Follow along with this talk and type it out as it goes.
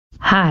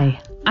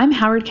Hi, I'm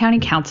Howard County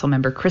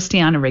Councilmember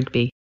Christiana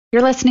Rigby.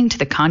 You're listening to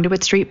the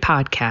Conduit Street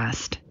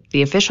Podcast,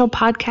 the official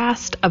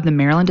podcast of the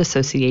Maryland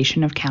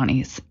Association of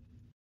Counties.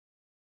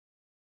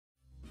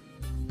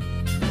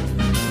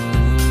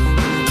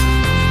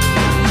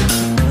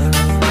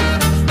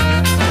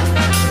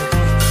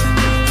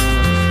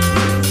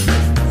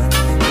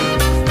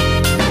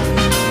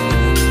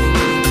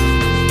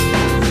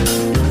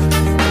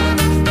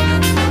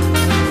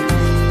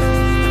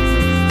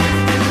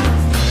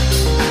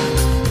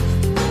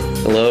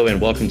 Hello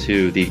and welcome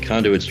to the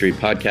Conduit Street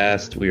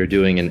Podcast. We are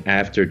doing an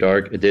After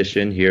Dark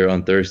edition here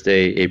on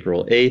Thursday,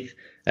 April 8th,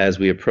 as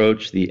we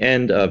approach the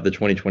end of the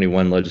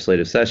 2021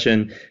 legislative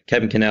session.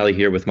 Kevin Canale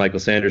here with Michael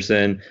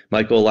Sanderson.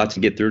 Michael, a lot to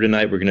get through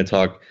tonight. We're going to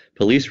talk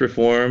police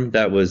reform.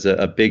 That was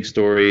a big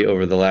story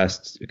over the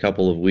last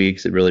couple of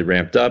weeks. It really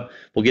ramped up.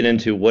 We'll get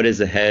into what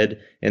is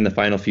ahead in the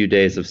final few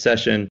days of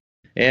session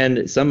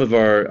and some of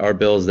our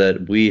bills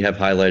that we have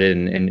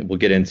highlighted, and we'll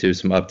get into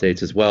some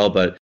updates as well.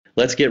 But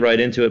let's get right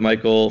into it,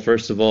 Michael.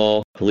 First of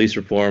all, police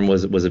reform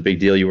was a big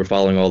deal. You were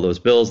following all those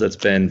bills. That's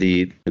been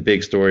the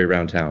big story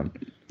around town.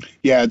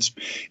 Yeah,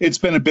 it's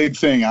been a big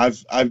thing.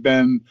 I've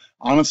been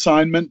on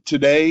assignment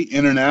today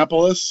in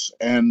Annapolis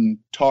and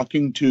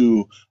talking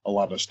to a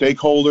lot of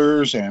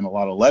stakeholders and a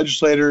lot of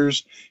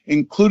legislators,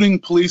 including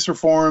police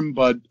reform,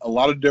 but a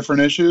lot of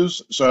different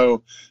issues.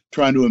 So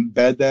trying to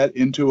embed that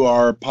into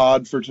our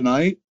pod for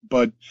tonight,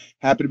 but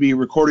happy to be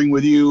recording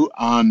with you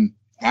on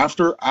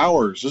After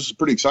Hours. This is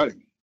pretty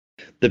exciting.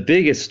 The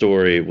biggest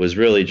story was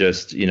really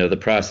just, the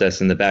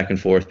process and the back and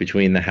forth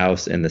between the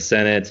House and the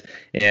Senate.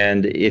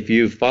 And if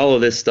you follow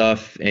this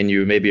stuff and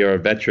you maybe are a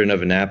veteran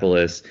of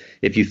Annapolis,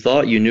 if you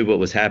thought you knew what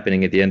was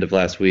happening at the end of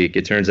last week,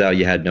 it turns out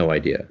you had no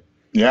idea.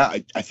 Yeah,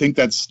 I think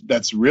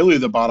that's really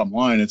the bottom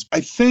line.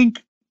 I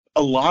think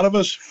a lot of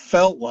us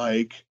felt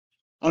like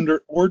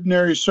under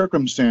ordinary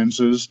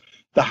circumstances,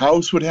 the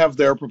House would have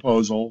their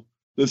proposal,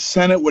 the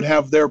Senate would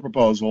have their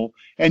proposal,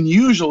 and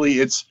usually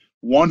it's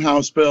one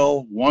House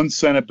bill, one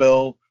Senate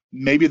bill,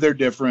 maybe they're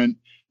different.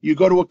 You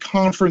go to a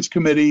conference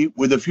committee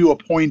with a few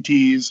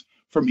appointees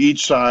from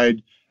each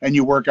side, and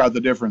you work out the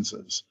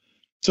differences.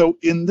 So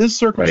in this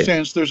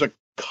circumstance, There's a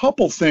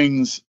couple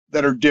things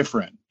that are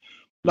different.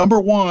 Number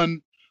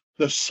one,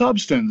 the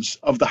substance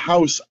of the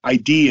House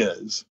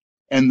ideas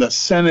and the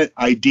Senate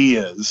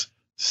ideas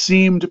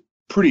seemed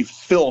pretty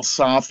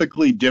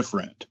philosophically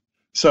different.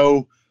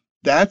 So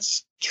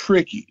that's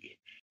tricky.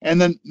 And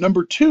then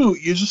number two,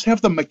 you just have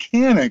the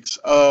mechanics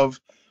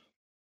of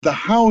the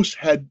House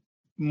had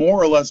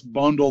more or less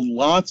bundled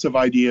lots of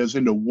ideas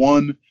into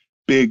one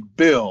big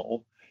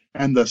bill,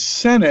 and the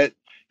Senate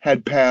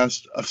had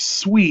passed a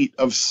suite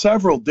of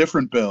several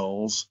different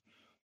bills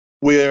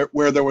where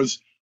there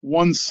was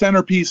one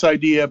centerpiece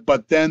idea,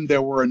 but then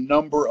there were a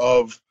number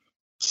of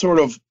sort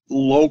of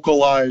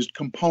localized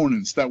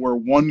components that were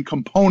one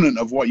component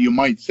of what you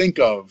might think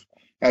of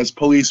as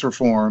police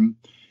reform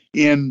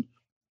in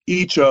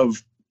each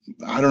of,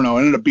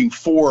 ended up being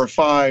 4 or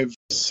 5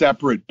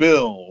 separate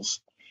bills.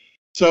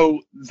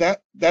 So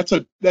that's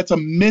a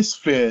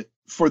misfit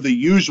for the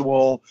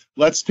usual,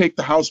 let's take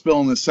the House bill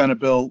and the Senate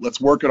bill,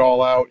 let's work it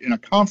all out in a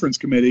conference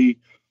committee.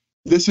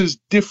 This is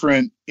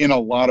different in a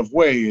lot of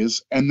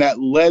ways, and that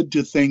led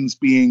to things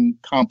being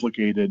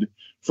complicated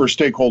for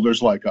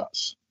stakeholders like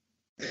us.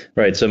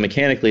 Right. So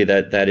mechanically,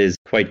 that is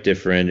quite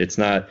different. It's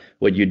not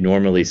what you'd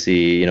normally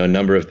see, a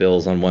number of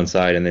bills on one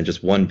side and then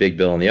just one big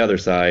bill on the other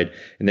side,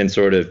 and then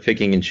sort of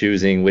picking and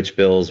choosing which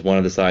bills one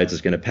of the sides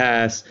is going to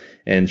pass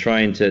and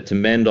trying to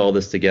mend all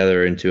this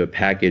together into a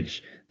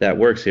package that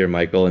works here,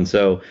 Michael. And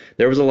so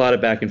there was a lot of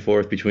back and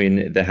forth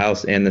between the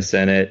House and the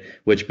Senate,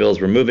 which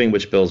bills were moving,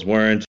 which bills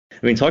weren't.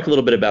 Talk a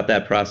little bit about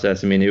that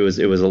process.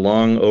 It was a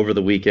long over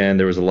the weekend.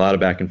 There was a lot of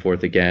back and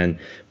forth again,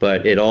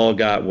 but it all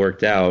got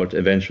worked out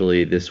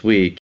eventually this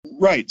week.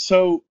 Right.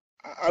 So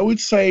I would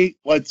say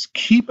let's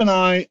keep an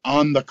eye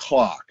on the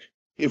clock.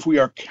 If we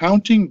are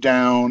counting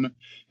down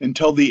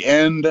until the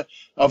end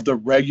of the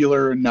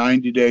regular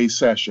 90-day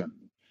session,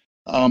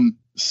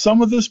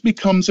 some of this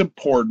becomes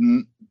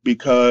important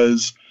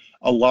because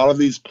a lot of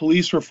these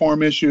police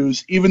reform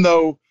issues, even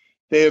though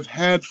they have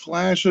had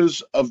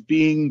flashes of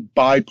being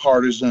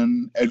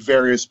bipartisan at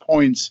various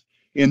points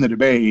in the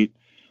debate,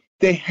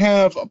 they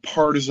have a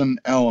partisan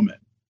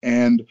element.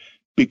 And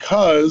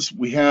because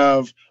we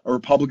have a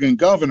Republican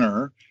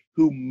governor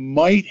who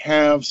might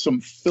have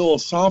some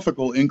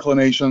philosophical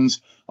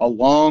inclinations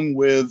along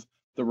with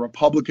the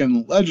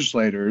Republican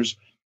legislators,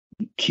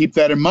 keep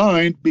that in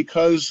mind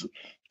because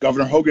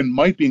Governor Hogan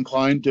might be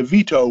inclined to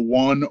veto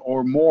one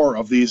or more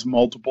of these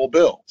multiple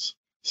bills.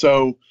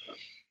 So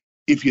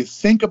if you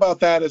think about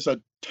that as a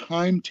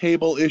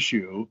timetable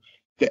issue,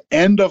 the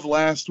end of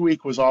last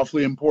week was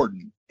awfully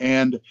important.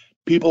 And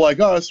people like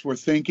us were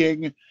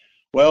thinking,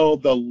 well,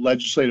 the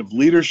legislative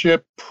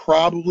leadership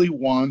probably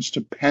wants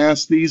to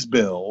pass these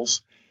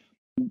bills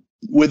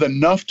with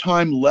enough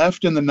time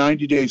left in the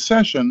 90-day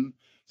session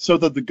so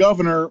that the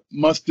governor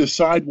must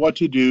decide what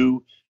to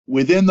do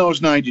within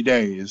those 90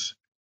 days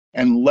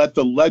and let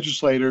the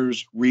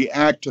legislators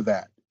react to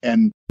that.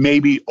 and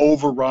maybe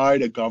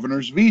override a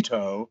governor's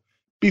veto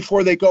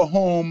before they go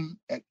home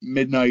at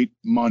midnight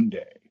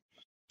Monday.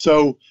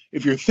 So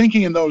if you're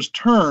thinking in those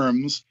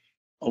terms,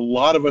 a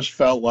lot of us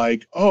felt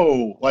like,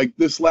 oh, like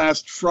this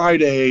last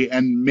Friday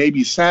and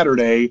maybe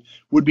Saturday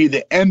would be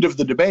the end of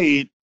the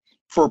debate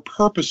for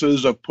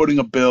purposes of putting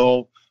a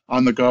bill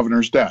on the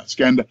governor's desk.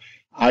 And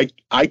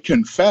I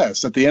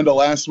confess, at the end of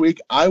last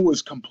week, I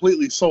was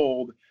completely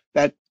sold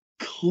that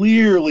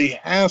clearly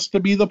has to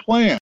be the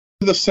plan.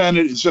 The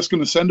Senate is just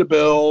going to send a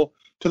bill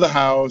to the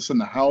House,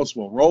 and the House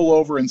will roll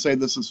over and say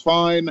this is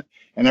fine,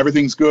 and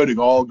everything's good. It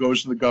all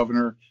goes to the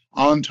governor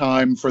on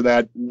time for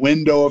that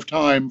window of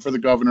time for the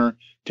governor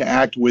to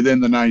act within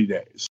the 90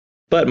 days.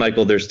 But,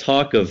 Michael, there's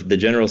talk of the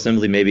General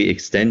Assembly maybe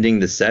extending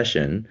the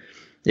session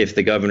if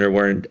the governor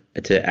weren't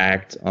to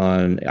act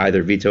on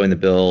either vetoing the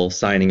bill,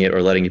 signing it,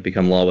 or letting it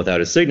become law without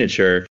his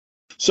signature.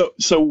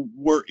 So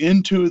we're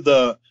into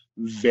the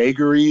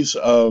vagaries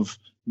of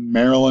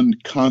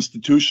Maryland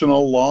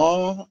constitutional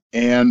law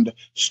and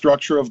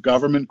structure of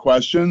government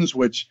questions,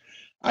 which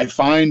I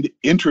find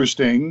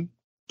interesting,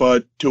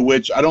 but to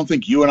which I don't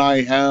think you and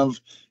I have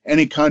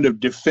any kind of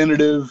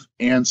definitive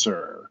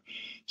answer.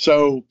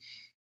 So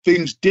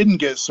things didn't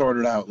get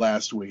sorted out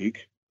last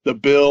week. The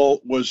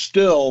bill was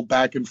still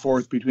back and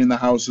forth between the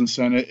House and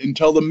Senate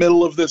until the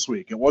middle of this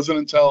week. It wasn't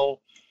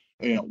until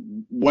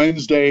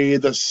Wednesday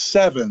the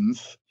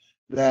 7th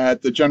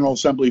that the General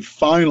Assembly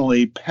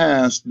finally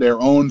passed their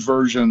own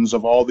versions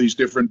of all these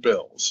different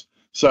bills.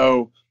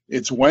 So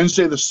it's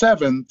Wednesday the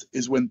 7th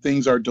is when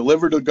things are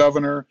delivered to the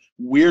governor.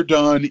 We're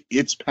done.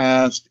 It's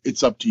passed.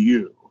 It's up to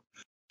you.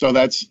 So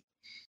that's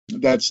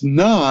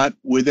not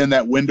within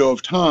that window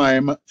of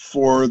time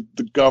for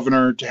the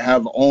governor to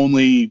have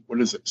only,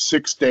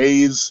 6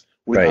 days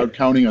without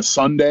counting a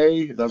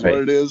Sunday. That's what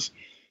it is.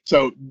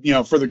 So,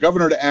 for the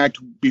governor to act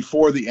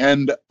before the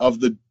end of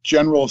the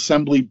General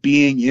Assembly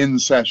being in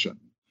session.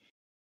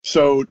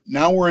 So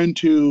now we're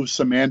into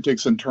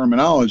semantics and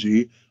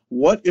terminology.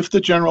 What if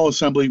the General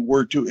Assembly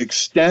were to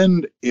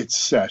extend its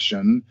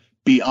session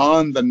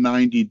beyond the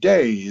 90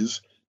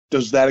 days?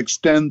 Does that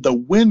extend the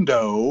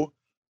window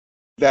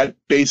that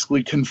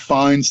basically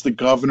confines the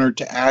governor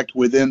to act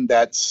within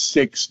that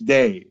 6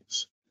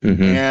 days?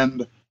 Mm-hmm.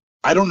 And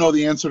I don't know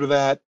the answer to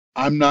that.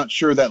 I'm not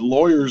sure that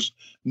lawyers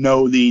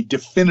know the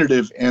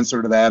definitive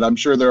answer to that. I'm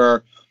sure there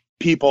are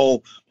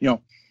people,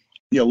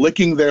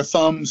 licking their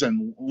thumbs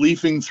and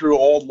leafing through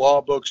old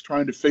law books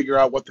trying to figure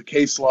out what the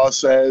case law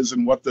says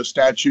and what the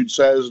statute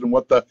says and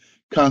what the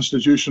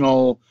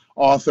constitutional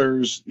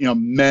authors,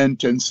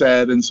 meant and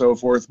said and so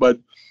forth. But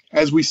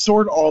as we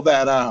sort all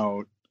that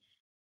out,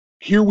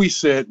 here we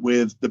sit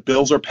with the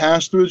bills are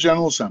passed through the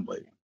General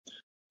Assembly.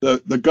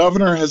 The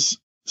governor has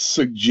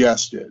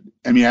suggested,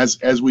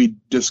 as we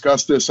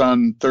discussed this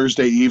on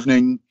Thursday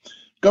evening,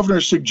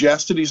 governor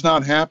suggested he's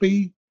not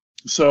happy.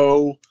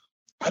 So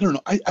I don't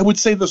know. I would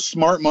say the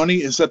smart money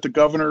is that the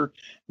governor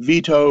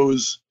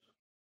vetoes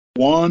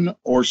one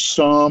or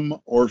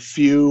some or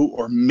few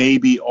or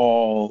maybe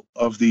all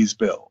of these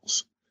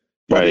bills.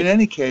 But in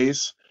any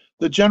case,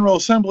 the General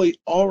Assembly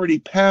already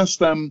passed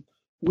them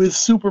with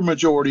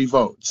supermajority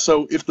votes.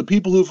 So if the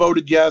people who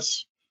voted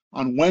yes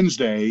on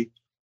Wednesday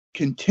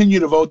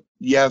continue to vote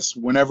yes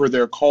whenever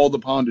they're called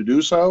upon to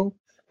do so,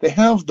 they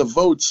have the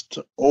votes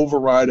to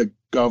override a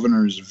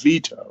governor's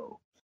veto.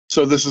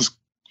 So this is,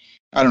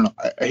 I don't know,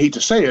 I hate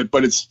to say it,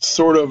 but it's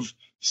sort of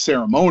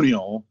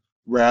ceremonial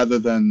rather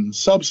than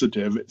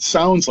substantive. It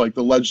sounds like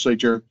the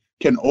legislature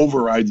can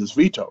override this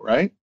veto,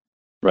 right?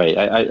 Right.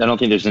 I don't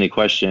think there's any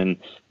question,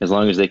 as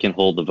long as they can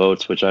hold the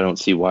votes, which I don't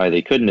see why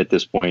they couldn't at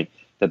this point,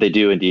 that they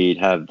do indeed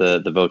have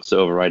the votes to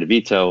override a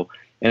veto.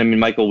 And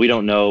Michael, we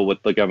don't know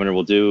what the governor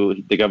will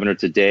do. The governor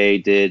today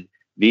did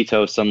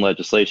veto some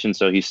legislation,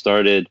 so he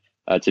started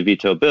to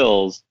veto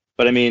bills.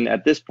 But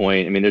at this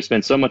point, there's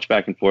been so much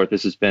back and forth.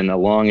 This has been a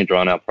long and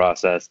drawn out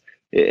process.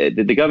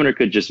 The governor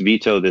could just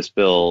veto this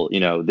bill,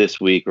 this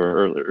week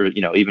or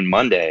even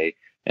Monday,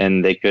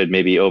 and they could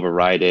maybe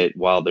override it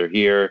while they're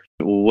here.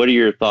 What are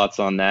your thoughts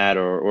on that?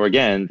 Or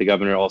again, the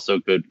governor also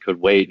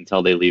could wait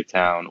until they leave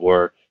town.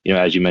 Or,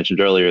 as you mentioned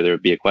earlier, there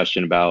would be a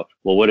question about,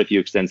 well, what if you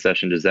extend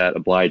session? Does that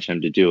oblige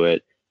him to do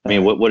it?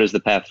 What is the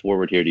path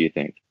forward here, do you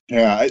think?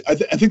 Yeah, I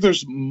think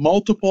there's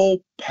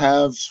multiple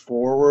paths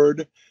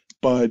forward.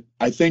 But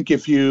I think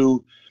if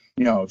you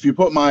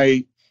put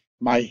my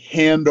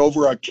hand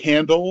over a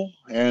candle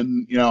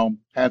and,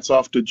 hats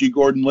off to G.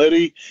 Gordon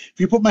Liddy, if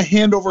you put my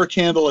hand over a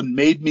candle and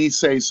made me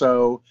say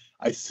so,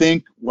 I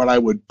think what I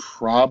would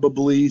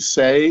probably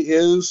say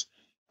is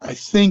I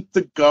think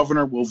the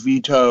governor will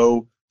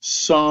veto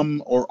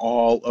some or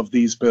all of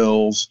these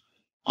bills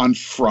on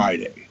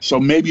Friday. So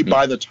maybe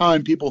by the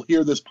time people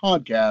hear this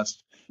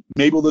podcast,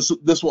 maybe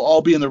this will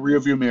all be in the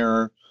rearview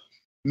mirror.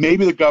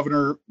 Maybe the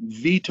governor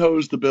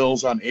vetoes the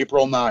bills on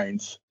April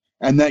 9th,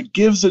 and that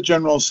gives the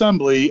General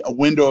Assembly a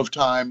window of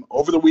time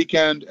over the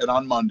weekend and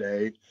on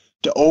Monday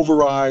to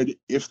override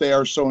if they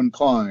are so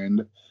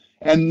inclined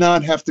and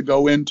not have to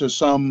go into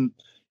some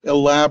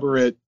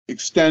elaborate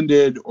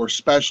extended or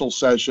special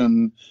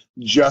session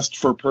just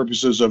for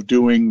purposes of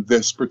doing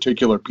this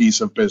particular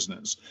piece of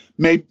business.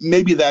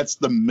 Maybe that's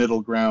the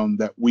middle ground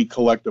that we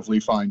collectively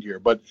find here.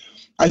 But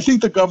I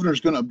think the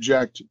governor's going to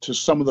object to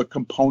some of the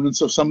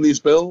components of some of these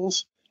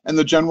bills, and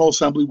the General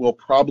Assembly will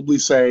probably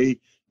say,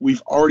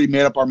 we've already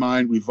made up our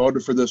mind, we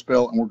voted for this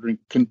bill, and we're going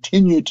to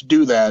continue to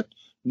do that,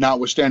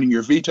 notwithstanding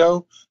your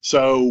veto,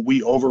 so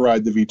we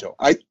override the veto.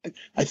 I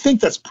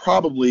think that's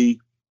probably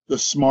the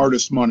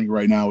smartest money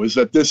right now, is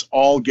that this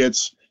all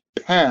gets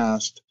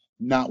passed,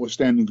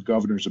 notwithstanding the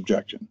governor's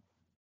objection.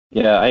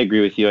 Yeah, I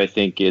agree with you. I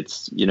think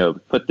it's,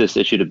 put this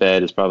issue to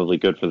bed is probably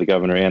good for the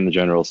governor and the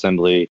General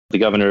Assembly. The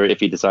governor, if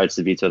he decides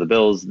to veto the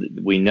bills,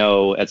 we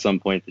know at some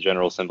point the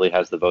General Assembly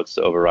has the votes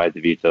to override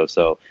the veto.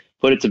 So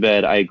put it to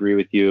bed. I agree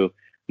with you.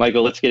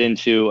 Michael, let's get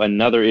into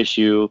another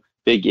issue,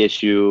 big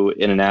issue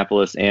in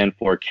Annapolis and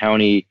for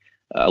county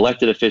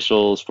elected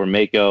officials, for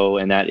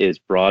MACo, and that is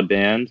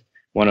broadband.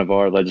 One of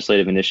our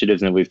legislative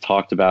initiatives, and we've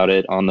talked about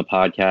it on the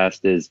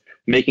podcast, is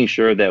making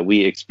sure that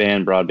we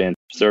expand broadband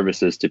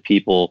services to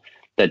people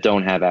that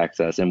don't have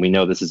access. And we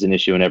know this is an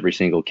issue in every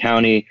single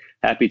county.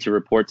 Happy to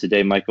report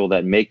today, Michael,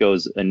 that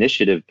MACo's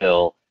initiative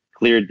bill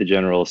cleared the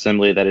General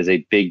Assembly. That is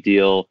a big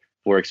deal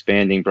for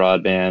expanding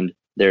broadband.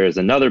 There is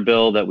another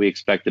bill that we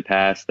expect to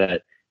pass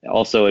that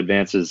also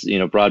advances,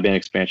 broadband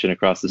expansion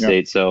across the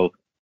state. So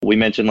we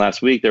mentioned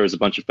last week there was a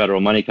bunch of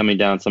federal money coming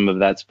down. Some of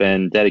that's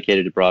been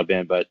dedicated to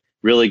broadband, but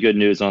really good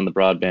news on the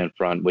broadband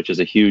front, which is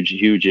a huge,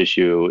 huge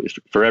issue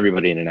for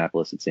everybody in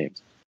Annapolis, it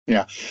seems.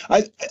 Yeah,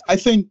 I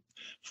think,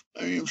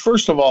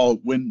 first of all,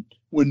 when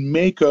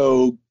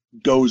MACo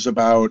goes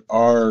about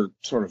our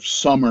sort of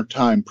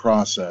summertime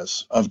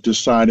process of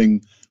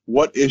deciding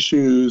what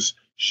issues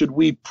should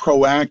we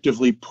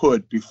proactively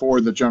put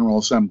before the General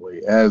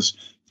Assembly as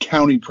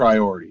county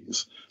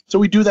priorities. So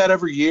we do that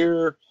every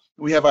year.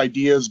 We have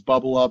ideas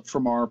bubble up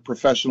from our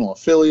professional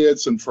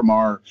affiliates and from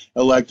our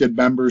elected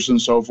members and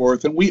so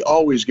forth. And we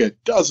always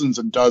get dozens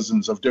and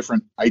dozens of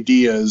different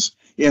ideas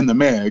in the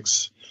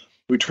mix.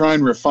 We try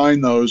and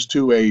refine those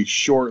to a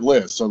short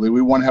list so that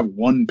we want to have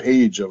one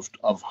page of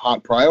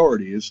hot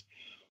priorities.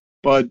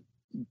 But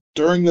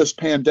during this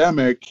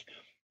pandemic,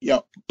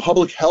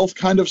 public health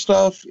kind of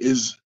stuff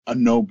is a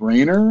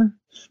no-brainer.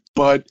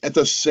 But at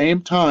the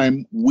same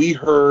time, we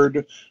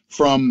heard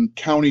from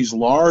counties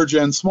large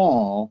and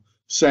small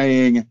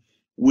saying,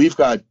 we've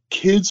got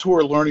kids who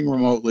are learning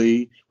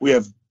remotely, we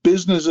have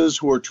businesses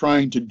who are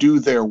trying to do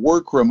their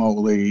work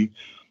remotely,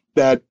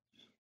 that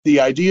the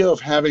idea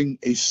of having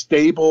a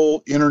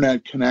stable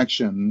internet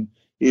connection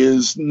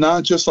is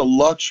not just a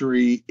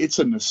luxury, it's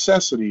a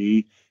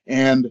necessity.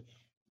 And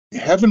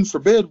heaven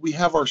forbid we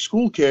have our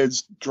school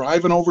kids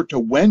driving over to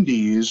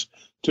Wendy's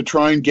to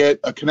try and get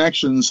a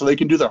connection so they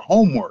can do their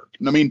homework.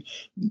 I mean,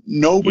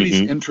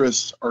 nobody's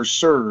interests are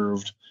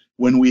served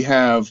when we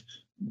have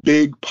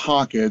big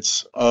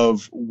pockets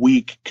of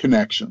weak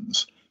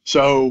connections.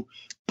 So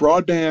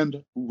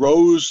broadband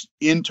rose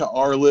into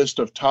our list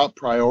of top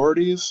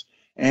priorities,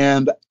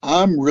 and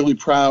I'm really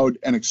proud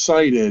and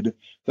excited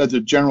that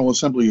the General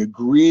Assembly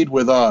agreed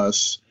with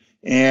us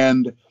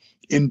and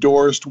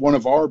endorsed one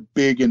of our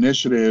big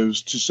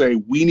initiatives to say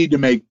we need to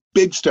make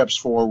big steps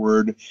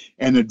forward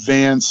and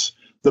advance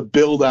the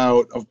build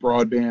out of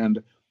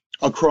broadband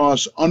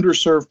across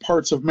underserved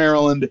parts of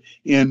Maryland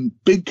in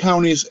big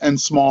counties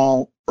and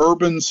small,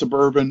 urban,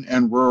 suburban,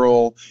 and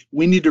rural.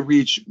 We need to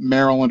reach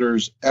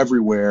Marylanders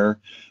everywhere.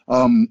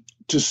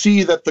 To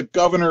see that the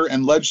governor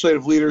and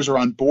legislative leaders are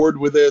on board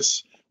with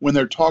this when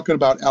they're talking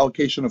about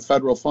allocation of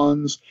federal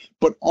funds,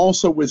 but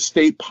also with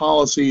state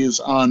policies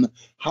on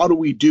how do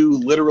we do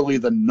literally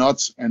the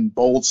nuts and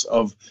bolts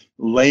of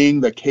laying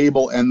the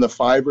cable and the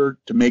fiber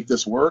to make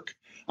this work.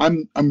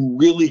 I'm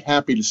really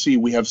happy to see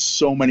we have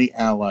so many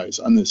allies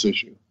on this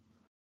issue.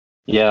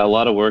 Yeah, a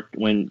lot of work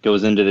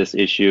goes into this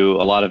issue,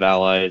 a lot of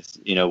allies.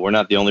 We're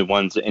not the only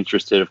ones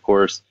interested, of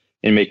course,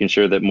 in making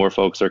sure that more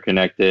folks are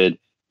connected.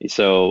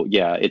 So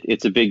yeah,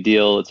 it's a big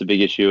deal. It's a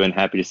big issue, and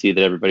happy to see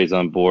that everybody's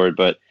on board.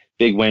 But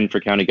big win for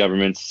county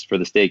governments, for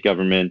the state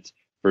government,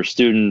 for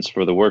students,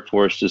 for the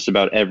workforce, just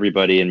about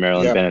everybody in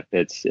Maryland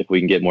benefits if we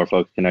can get more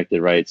folks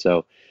connected, right?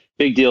 So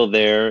big deal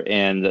there,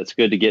 and it's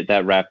good to get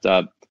that wrapped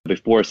up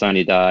before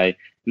Sine Die.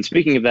 And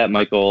speaking of that,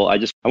 Michael, I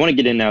want to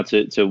get in now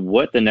to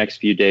what the next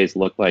few days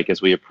look like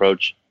as we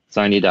approach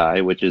Sine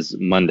Die, which is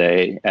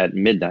Monday at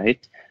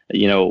midnight.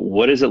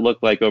 What does it look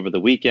like over the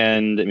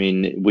weekend? I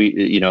mean,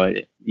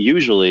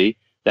 usually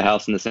the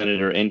House and the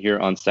Senate are in here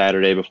on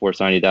Saturday before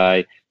Sine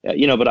Die,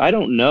 but I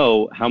don't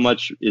know how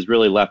much is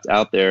really left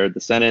out there.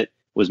 The Senate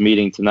was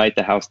meeting tonight.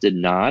 The House did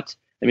not.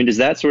 I mean, does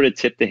that sort of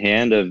tip the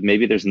hand of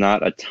maybe there's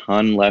not a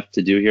ton left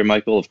to do here,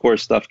 Michael? Of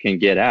course, stuff can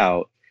get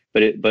out.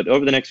 But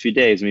over the next few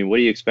days, I mean, what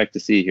do you expect to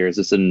see here? Is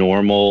this a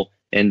normal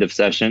end of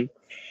session?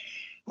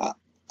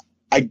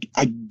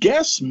 I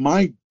guess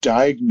my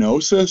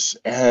diagnosis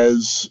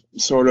as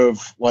sort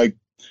of like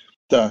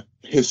the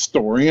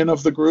historian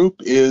of the group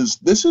is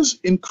this is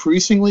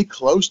increasingly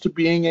close to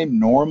being a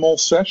normal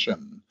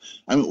session.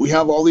 I mean, we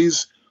have all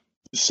these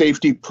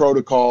safety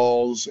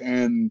protocols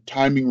and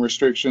timing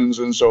restrictions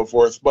and so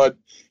forth. But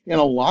in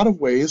a lot of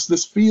ways,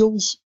 this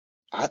feels,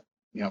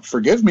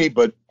 forgive me,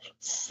 but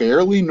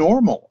fairly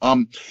normal.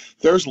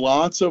 There's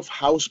lots of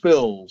House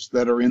bills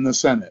that are in the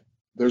Senate.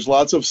 There's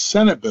lots of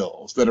Senate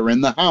bills that are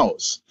in the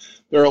House.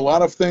 There are a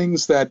lot of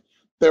things that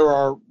there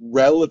are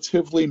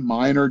relatively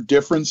minor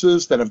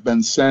differences that have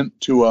been sent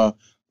to a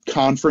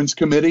conference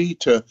committee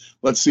to,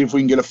 let's see if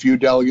we can get a few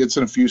delegates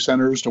and a few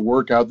senators to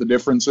work out the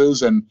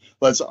differences, and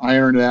let's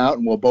iron it out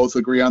and we'll both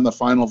agree on the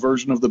final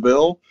version of the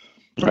bill.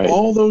 Right.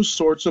 All those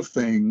sorts of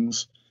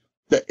things,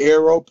 the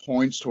arrow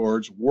points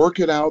towards work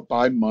it out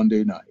by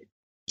Monday night.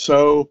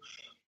 So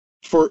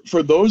for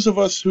those of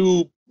us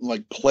who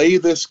play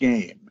this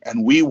game,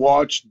 and we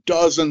watch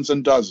dozens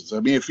and dozens.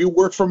 I mean, if you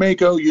work for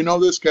Mako, you know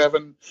this,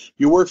 Kevin.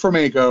 You work for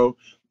Mako.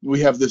 We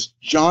have this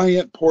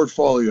giant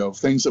portfolio of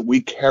things that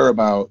we care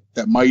about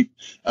that might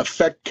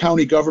affect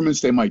county governments.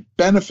 They might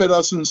benefit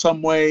us in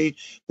some way.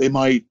 They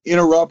might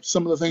interrupt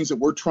some of the things that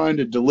we're trying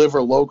to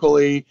deliver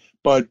locally.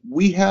 But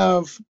we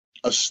have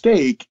a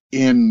stake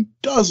in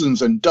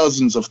dozens and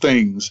dozens of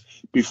things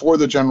before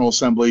the General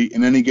Assembly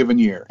in any given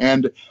year.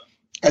 And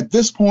at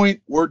this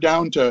point, we're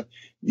down to,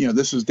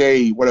 this is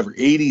day,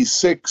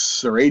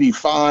 86 or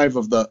 85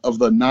 of the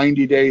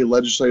 90-day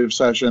legislative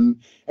session.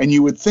 And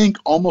you would think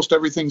almost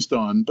everything's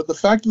done. But the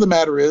fact of the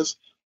matter is,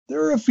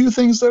 there are a few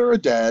things that are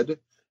dead.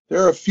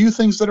 There are a few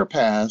things that are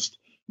passed.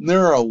 And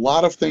there are a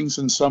lot of things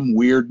in some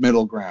weird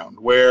middle ground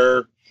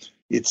where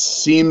it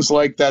seems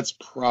like that's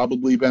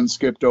probably been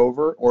skipped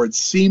over, or it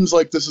seems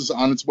like this is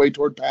on its way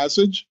toward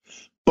passage.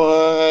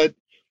 But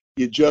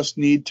you just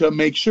need to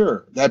make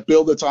sure that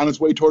bill that's on its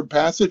way toward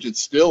passage, it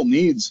still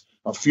needs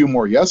a few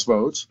more yes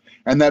votes.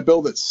 And that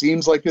bill that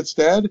seems like it's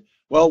dead,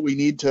 well, we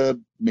need to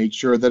make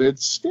sure that it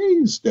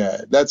stays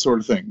dead, that sort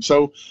of thing.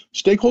 So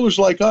stakeholders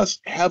like us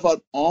have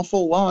an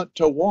awful lot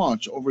to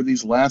watch over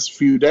these last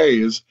few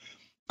days.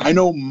 I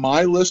know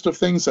my list of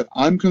things that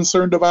I'm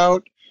concerned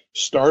about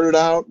started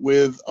out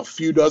with a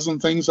few dozen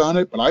things on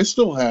it, but I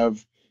still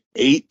have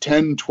 8,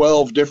 10,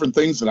 12 different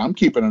things that I'm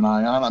keeping an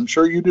eye on. I'm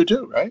sure you do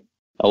too, right?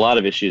 A lot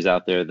of issues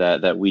out there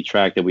that we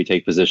track, that we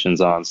take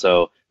positions on.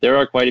 So there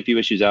are quite a few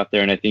issues out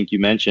there. And I think you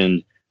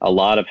mentioned a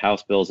lot of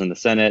House bills in the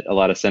Senate, a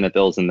lot of Senate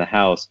bills in the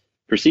House.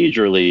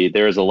 Procedurally,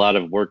 there is a lot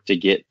of work to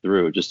get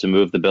through just to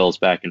move the bills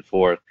back and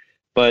forth.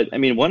 But I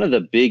mean, one of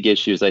the big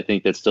issues I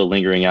think that's still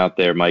lingering out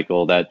there,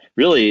 Michael, that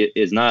really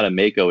is not a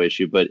Mako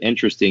issue, but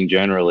interesting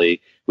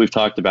generally. We've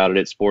talked about it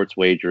at sports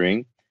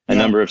wagering. A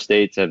number of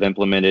states have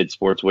implemented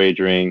sports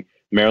wagering.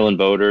 Maryland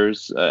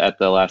voters at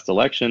the last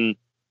election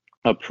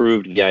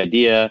approved the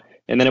idea,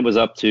 and then it was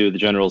up to the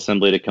General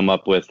Assembly to come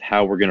up with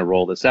how we're going to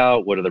roll this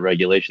out, what are the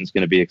regulations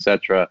going to be, et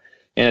cetera.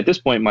 And at this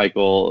point,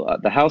 Michael,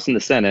 the House and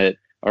the Senate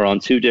are on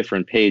two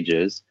different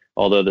pages.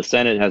 Although the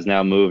Senate has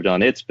now moved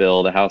on its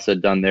bill, the House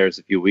had done theirs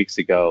a few weeks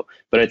ago.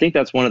 But I think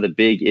that's one of the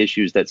big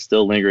issues that's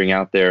still lingering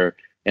out there,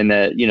 and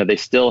that, they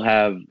still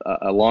have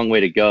a long way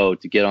to go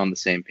to get on the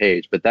same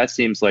page. But that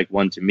seems like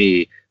one, to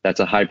me, that's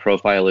a high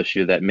profile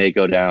issue that may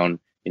go down,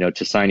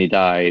 to sine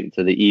die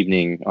to the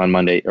evening on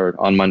Monday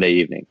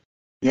evening.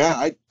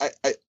 Yeah,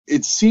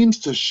 it seems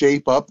to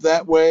shape up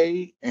that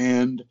way.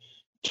 And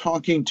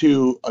talking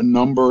to a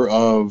number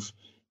of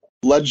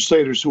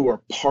legislators who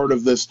are part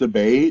of this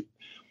debate,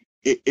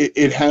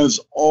 it has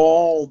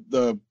all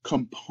the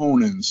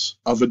components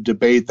of a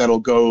debate that'll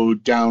go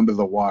down to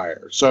the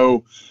wire.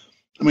 So,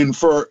 I mean,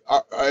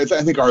 I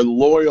think our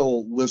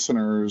loyal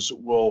listeners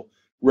will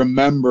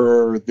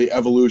remember the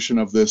evolution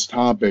of this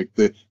topic.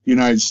 The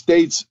United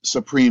States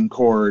Supreme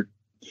Court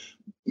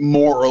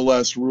more or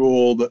less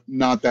ruled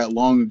not that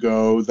long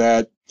ago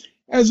that,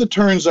 as it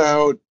turns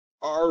out,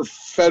 our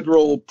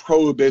federal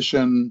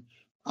prohibition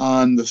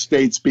on the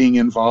states being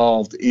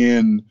involved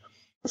in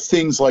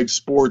things like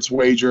sports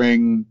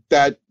wagering,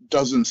 that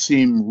doesn't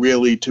seem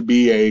really to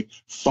be a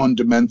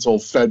fundamental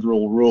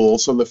federal rule,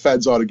 so the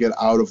feds ought to get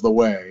out of the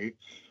way.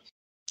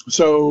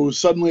 So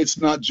suddenly it's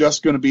not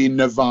just going to be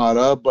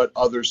Nevada, but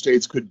other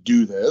states could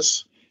do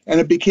this. And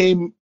it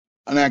became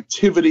an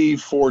activity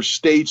for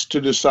states to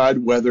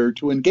decide whether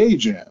to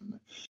engage in.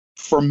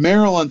 For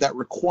Maryland, that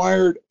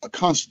required a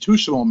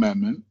constitutional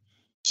amendment.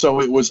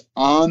 So it was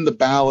on the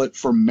ballot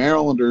for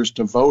Marylanders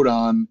to vote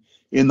on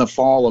in the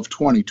fall of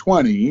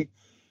 2020.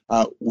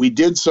 We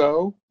did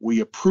so.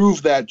 We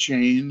approved that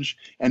change.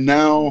 And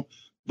now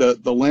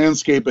the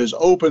landscape is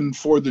open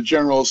for the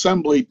General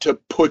Assembly to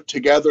put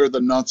together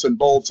the nuts and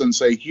bolts and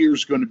say,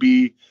 here's going to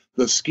be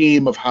the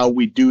scheme of how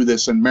we do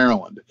this in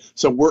Maryland.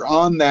 So we're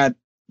on that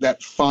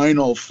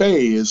final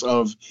phase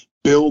of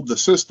build the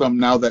system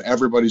now that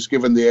everybody's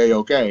given the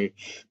A-OK.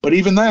 But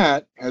even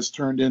that has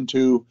turned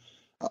into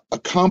a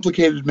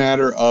complicated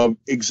matter of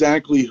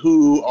exactly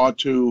who ought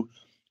to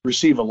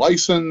receive a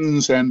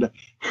license and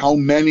how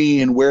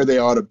many and where they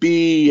ought to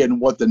be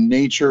and what the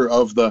nature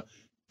of the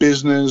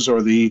business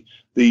or the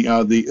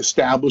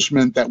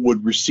establishment that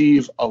would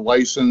receive a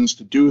license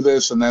to do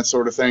this and that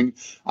sort of thing.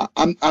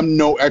 I'm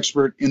no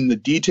expert in the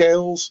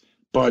details,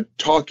 but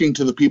talking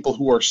to the people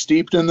who are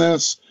steeped in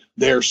this,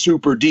 they're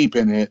super deep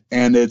in it,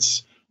 and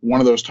it's one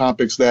of those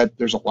topics that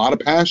there's a lot of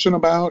passion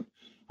about,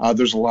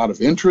 there's a lot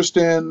of interest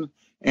in,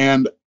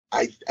 and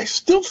I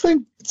still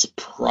think it's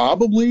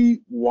probably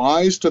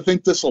wise to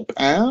think this will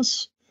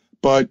pass,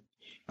 but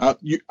I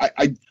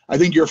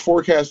think your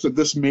forecast that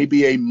this may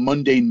be a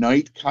Monday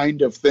night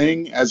kind of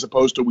thing as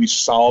opposed to we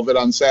solve it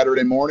on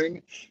Saturday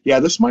morning. Yeah,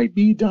 this might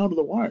be down to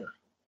the wire.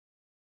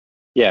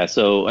 Yeah,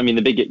 so I mean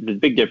the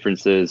big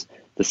difference is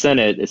the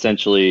Senate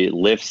essentially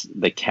lifts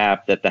the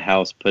cap that the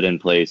House put in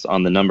place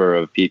on the number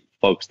of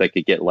folks that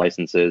could get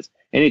licenses.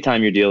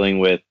 Anytime you're dealing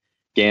with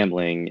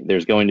gambling,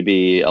 there's going to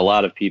be a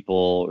lot of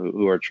people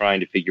who are trying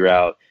to figure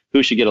out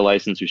who should get a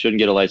license, who shouldn't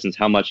get a license,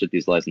 how much should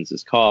these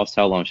licenses cost,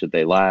 how long should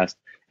they last.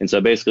 And so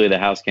basically the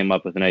House came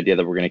up with an idea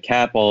that we're going to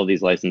cap all of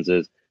these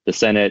licenses. The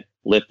Senate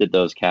lifted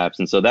those caps.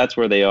 And so that's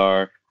where they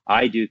are.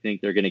 I do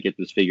think they're going to get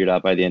this figured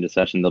out by the end of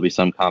session. There'll be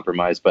some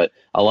compromise, but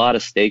a lot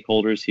of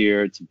stakeholders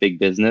here. It's big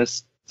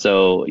business.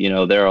 So,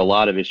 there are a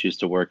lot of issues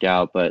to work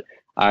out, but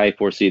I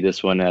foresee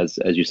this one as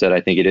you said,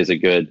 I think it's a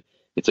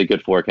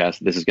good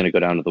forecast. This is going to go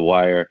down to the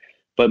wire.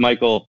 But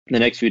Michael, the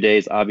next few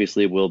days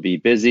obviously will be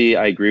busy.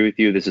 I agree with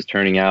you. This is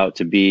turning out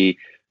to be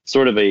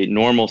sort of a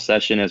normal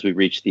session as we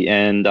reach the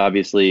end.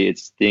 Obviously,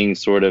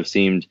 things sort of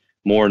seemed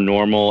more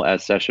normal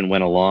as session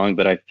went along,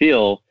 but I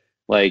feel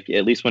like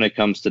at least when it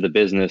comes to the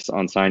business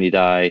on Sine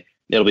Die,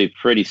 it'll be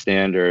pretty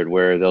standard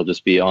where they'll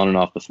just be on and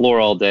off the floor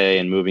all day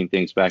and moving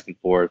things back and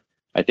forth.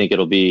 I think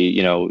it'll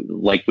be,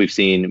 like we've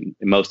seen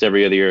most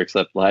every other year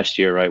except last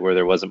year, right, where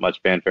there wasn't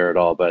much fanfare at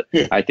all. But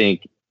yeah. I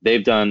think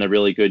they've done a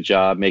really good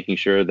job making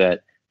sure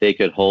that they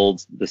could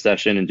hold the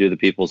session and do the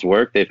people's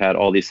work. They've had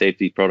all these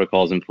safety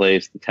protocols in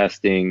place, the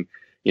testing.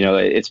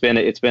 It's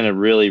been a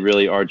really,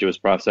 really arduous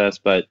process,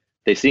 but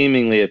they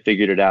seemingly have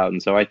figured it out.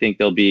 And so I think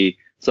there'll be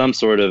some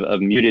sort of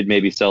muted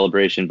maybe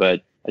celebration,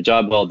 but a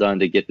job well done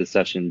to get the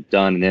session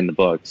done and in the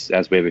books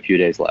as we have a few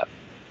days left.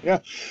 Yeah.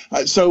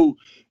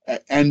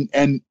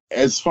 And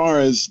as far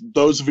as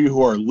those of you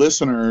who are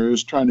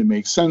listeners trying to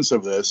make sense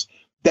of this,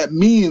 that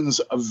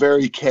means a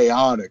very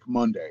chaotic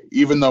Monday,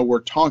 even though we're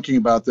talking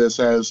about this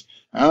as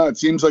it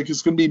seems like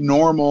it's going to be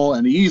normal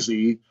and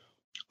easy.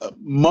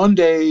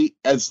 Monday,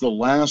 as the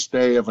last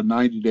day of a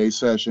 90-day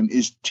session,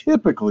 is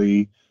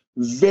typically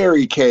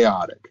very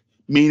chaotic,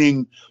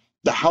 meaning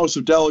the House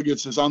of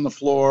Delegates is on the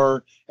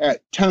floor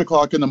at 10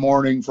 o'clock in the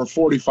morning for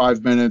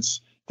 45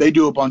 minutes. They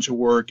do a bunch of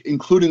work,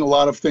 including a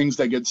lot of things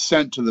that get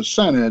sent to the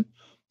Senate.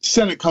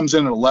 Senate comes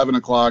in at 11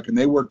 o'clock and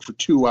they work for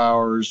 2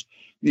 hours.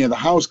 The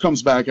House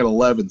comes back at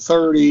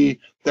 11:30.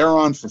 They're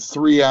on for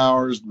 3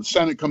 hours. The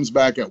Senate comes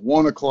back at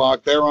 1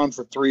 o'clock. They're on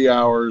for 3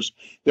 hours.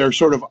 They're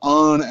sort of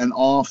on and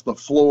off the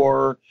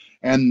floor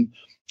and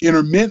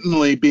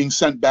intermittently being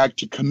sent back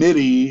to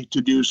committee to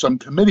do some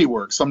committee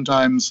work.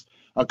 Sometimes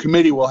a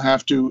committee will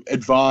have to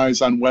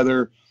advise on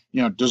whether,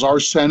 does our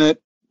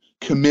Senate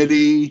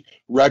committee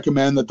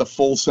recommend that the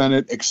full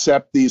Senate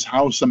accept these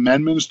House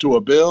amendments to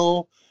a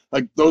bill?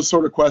 Like those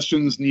sort of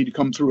questions need to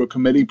come through a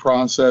committee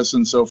process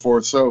and so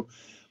forth. So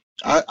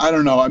I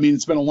don't know. I mean,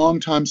 it's been a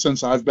long time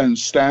since I've been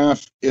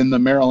staff in the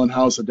Maryland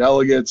House of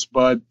Delegates,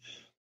 but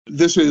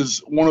this is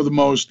one of the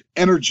most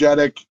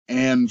energetic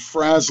and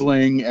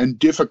frazzling and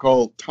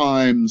difficult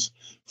times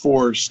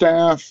for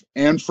staff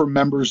and for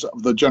members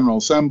of the General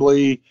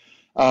Assembly.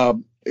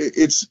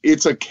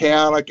 It's a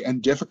chaotic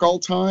and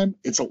difficult time.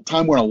 It's a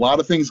time when a lot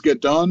of things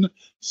get done.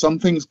 Some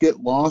things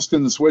get lost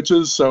in the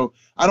switches. So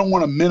I don't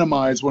want to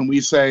minimize when we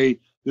say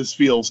this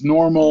feels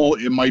normal.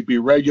 It might be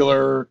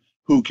regular.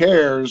 Who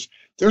cares?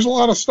 There's a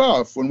lot of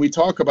stuff. When we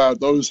talk about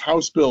those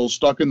House bills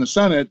stuck in the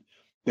Senate,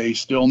 they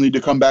still need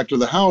to come back to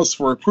the House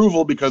for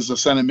approval because the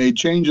Senate made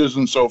changes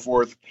and so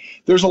forth.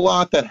 There's a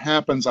lot that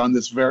happens on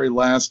this very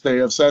last day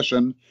of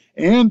session.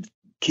 And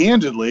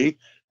candidly,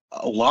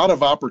 a lot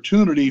of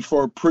opportunity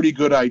for pretty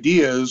good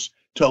ideas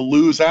to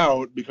lose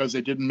out because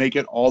they didn't make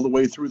it all the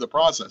way through the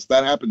process.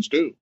 That happens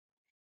too.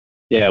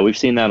 Yeah, we've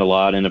seen that a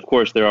lot. And of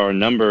course, there are a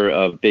number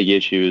of big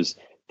issues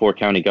for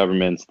county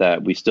governments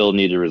that we still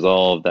need to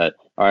resolve that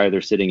are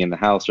either sitting in the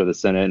House or the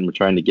Senate, and we're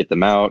trying to get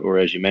them out, or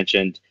as you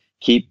mentioned,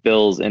 keep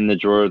bills in the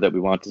drawer that we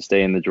want to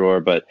stay in the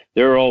drawer. But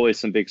there are always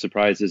some big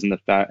surprises in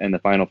the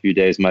final few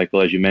days,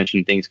 Michael. As you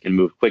mentioned, things can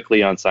move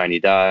quickly on Sine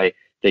Die.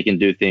 They can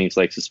do things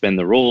like suspend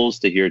the rules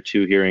to hear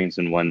 2 hearings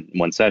in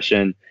one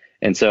session.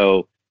 And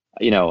so,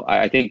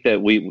 I think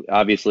that we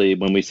obviously,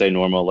 when we say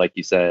normal, like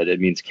you said, it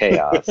means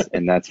chaos,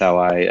 and that's how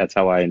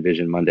I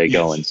envision Monday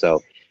going.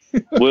 So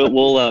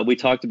we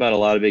talked about a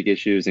lot of big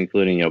issues,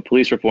 including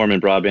police reform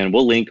and broadband.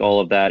 We'll link all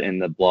of that in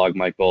the blog,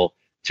 Michael.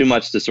 Too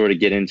much to sort of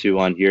get into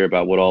on here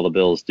about what all the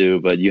bills do,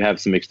 but you have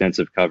some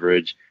extensive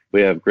coverage.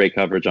 We have great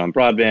coverage on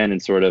broadband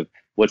and sort of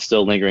what's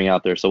still lingering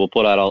out there. So we'll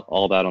put out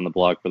all that on the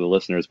blog for the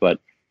listeners. But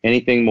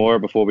anything more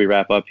before we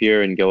wrap up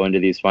here and go into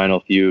these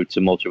final few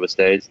tumultuous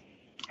days?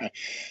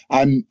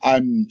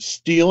 I'm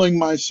steeling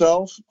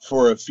myself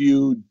for a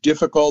few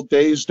difficult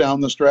days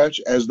down the stretch,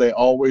 as they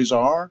always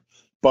are,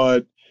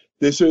 but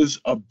this is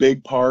a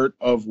big part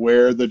of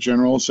where the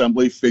General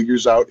Assembly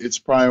figures out its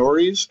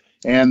priorities.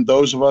 And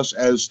those of us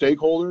as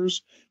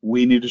stakeholders,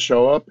 we need to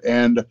show up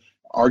and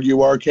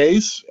argue our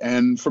case,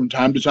 and from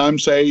time to time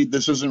say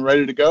this isn't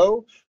ready to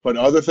go, but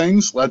other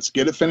things, let's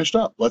get it finished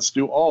up. Let's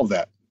do all of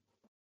that.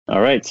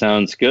 All right,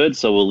 sounds good.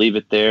 So we'll leave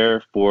it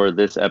there for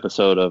this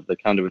episode of the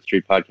Conduit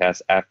Street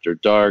Podcast After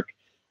Dark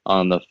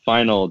on the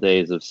final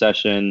days of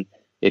session.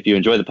 If you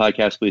enjoy the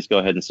podcast, please go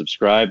ahead and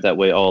subscribe. That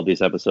way all of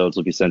these episodes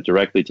will be sent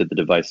directly to the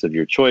device of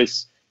your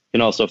choice. You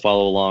can also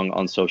follow along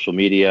on social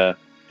media,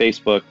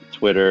 Facebook,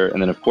 Twitter,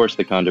 and then of course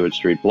the Conduit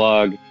Street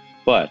blog.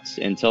 But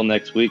until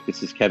next week,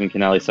 this is Kevin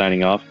Canali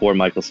signing off for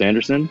Michael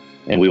Sanderson,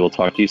 and we will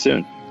talk to you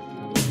soon.